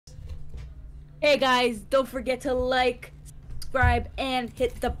Hey guys, don't forget to like, subscribe, and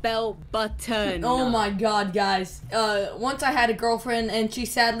hit the bell button. Oh my god, guys. Once I had a girlfriend and she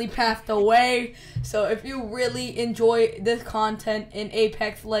sadly passed away. So if you really enjoy this content in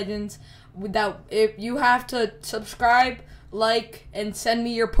Apex Legends, if you have to subscribe, like, and send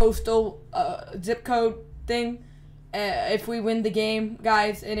me your postal zip code thing if we win the game,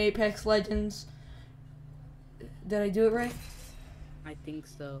 guys, in Apex Legends. Did I do it right? I think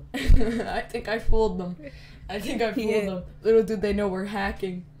so. I think I fooled them. them. Little did they know we're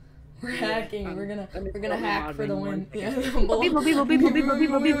hacking. We're hacking. We're gonna hack for the win. Yeah.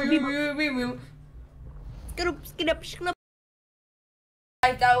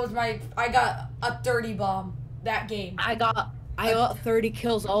 That was I got a 30 bomb that game. I got 30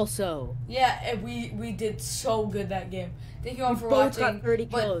 kills also. Yeah, and we did so good that game. Thank you all for both watching. got 30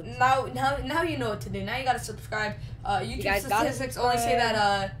 kills. But now you know what to do. Now you gotta subscribe. YouTube statistics only say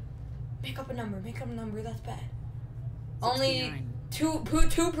that make up a number. That's bad. 69. Only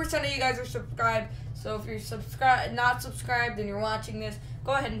 2% of you guys are subscribed. So if you're not subscribed and you're watching this,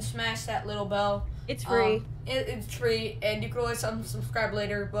 go ahead and smash that little bell. It's free. It's free, and you can always unsubscribe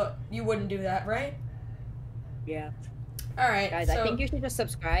later. But you wouldn't do that, right? Yeah. All right, guys. so, I think you should just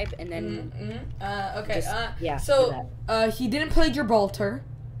subscribe and then. Okay. Yeah. So he didn't play Gibraltar.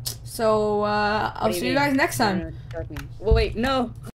 So I'll see you guys next time. Wait, no.